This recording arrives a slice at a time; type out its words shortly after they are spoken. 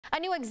A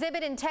new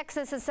exhibit in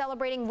Texas is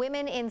celebrating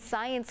women in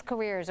science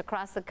careers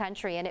across the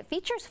country, and it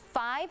features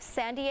 5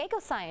 San Diego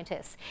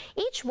scientists.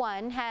 Each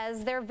one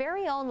has their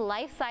very own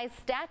life-size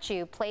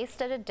statue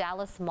placed at a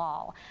Dallas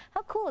mall.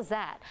 How cool is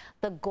that?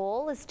 The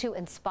goal is to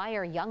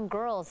inspire young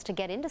girls to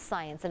get into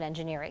science and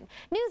engineering.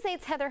 News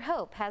 8's Heather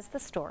Hope has the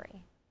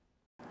story.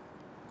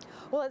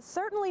 Well, it's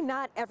certainly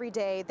not every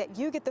day that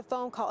you get the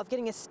phone call of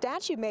getting a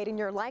statue made in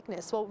your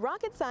likeness. Well,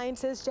 rocket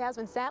scientist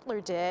Jasmine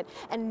Sadler did,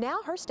 and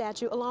now her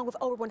statue, along with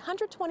over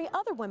 120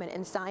 other women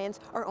in science,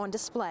 are on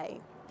display.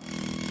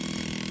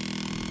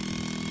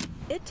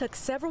 It took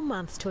several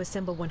months to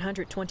assemble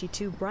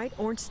 122 bright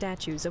orange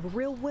statues of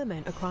real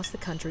women across the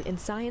country in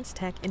science,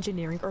 tech,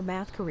 engineering, or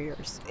math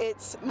careers.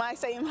 It's my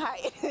same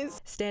height.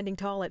 Standing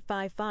tall at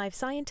 5'5",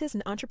 scientist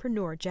and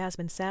entrepreneur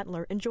Jasmine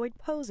Sadler enjoyed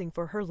posing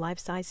for her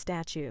life-size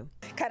statue.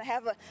 Kind of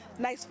have a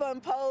nice fun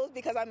pose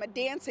because I'm a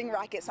dancing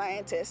rocket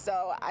scientist,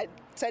 so I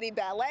study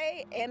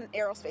ballet and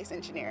aerospace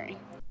engineering.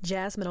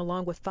 Jasmine,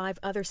 along with 5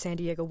 other San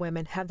Diego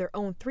women, have their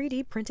own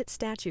 3D printed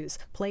statues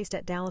placed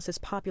at Dallas's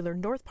popular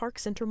North Park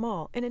Center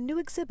Mall in a new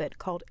exhibit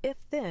called If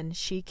Then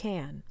She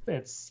Can.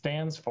 It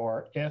stands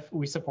for if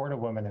we support a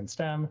woman in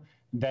STEM,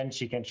 then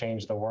she can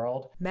change the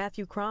world.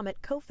 Matthew Cromit,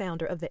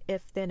 co-founder of the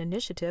If Then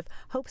initiative,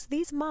 hopes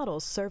these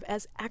models serve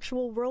as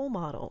actual role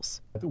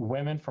models.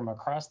 Women from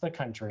across the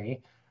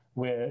country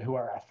who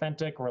are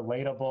authentic,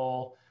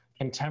 relatable,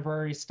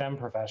 contemporary STEM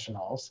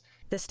professionals.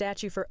 The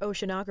statue for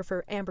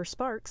oceanographer Amber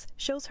Sparks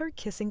shows her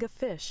kissing a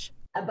fish.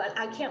 But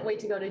I can't wait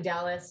to go to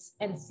Dallas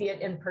and see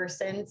it in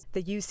person.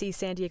 The UC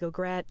San Diego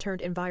grad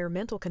turned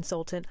environmental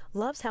consultant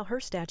loves how her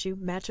statue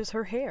matches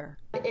her hair.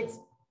 It's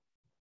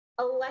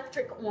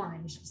electric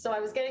orange, so I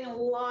was getting a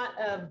lot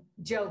of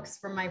jokes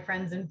from my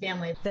friends and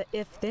family. The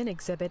If Then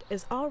exhibit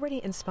is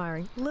already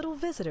inspiring little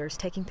visitors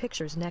taking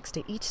pictures next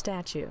to each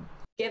statue.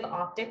 Give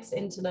optics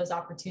into those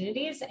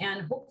opportunities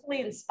and hopefully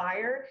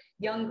inspire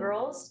young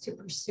girls to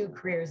pursue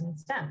careers in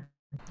STEM.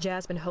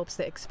 Jasmine hopes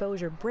the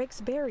exposure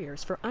breaks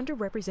barriers for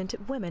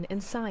underrepresented women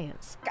in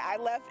science. I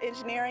left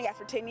engineering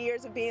after 10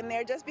 years of being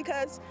there just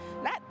because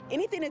not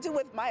anything to do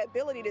with my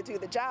ability to do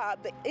the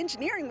job. The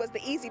engineering was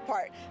the easy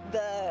part.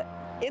 The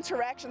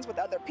interactions with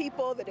other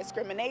people, the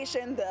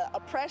discrimination, the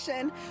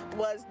oppression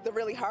was the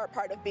really hard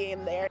part of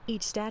being there.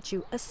 Each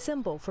statue a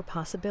symbol for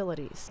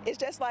possibilities. It's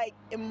just like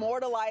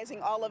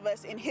immortalizing all of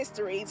us in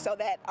history so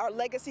that our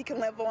legacy can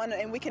live on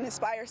and we can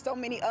inspire so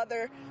many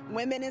other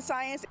women in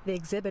science. The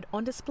exhibit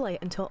on display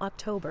until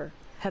October.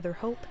 Heather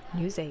Hope,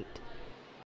 News 8.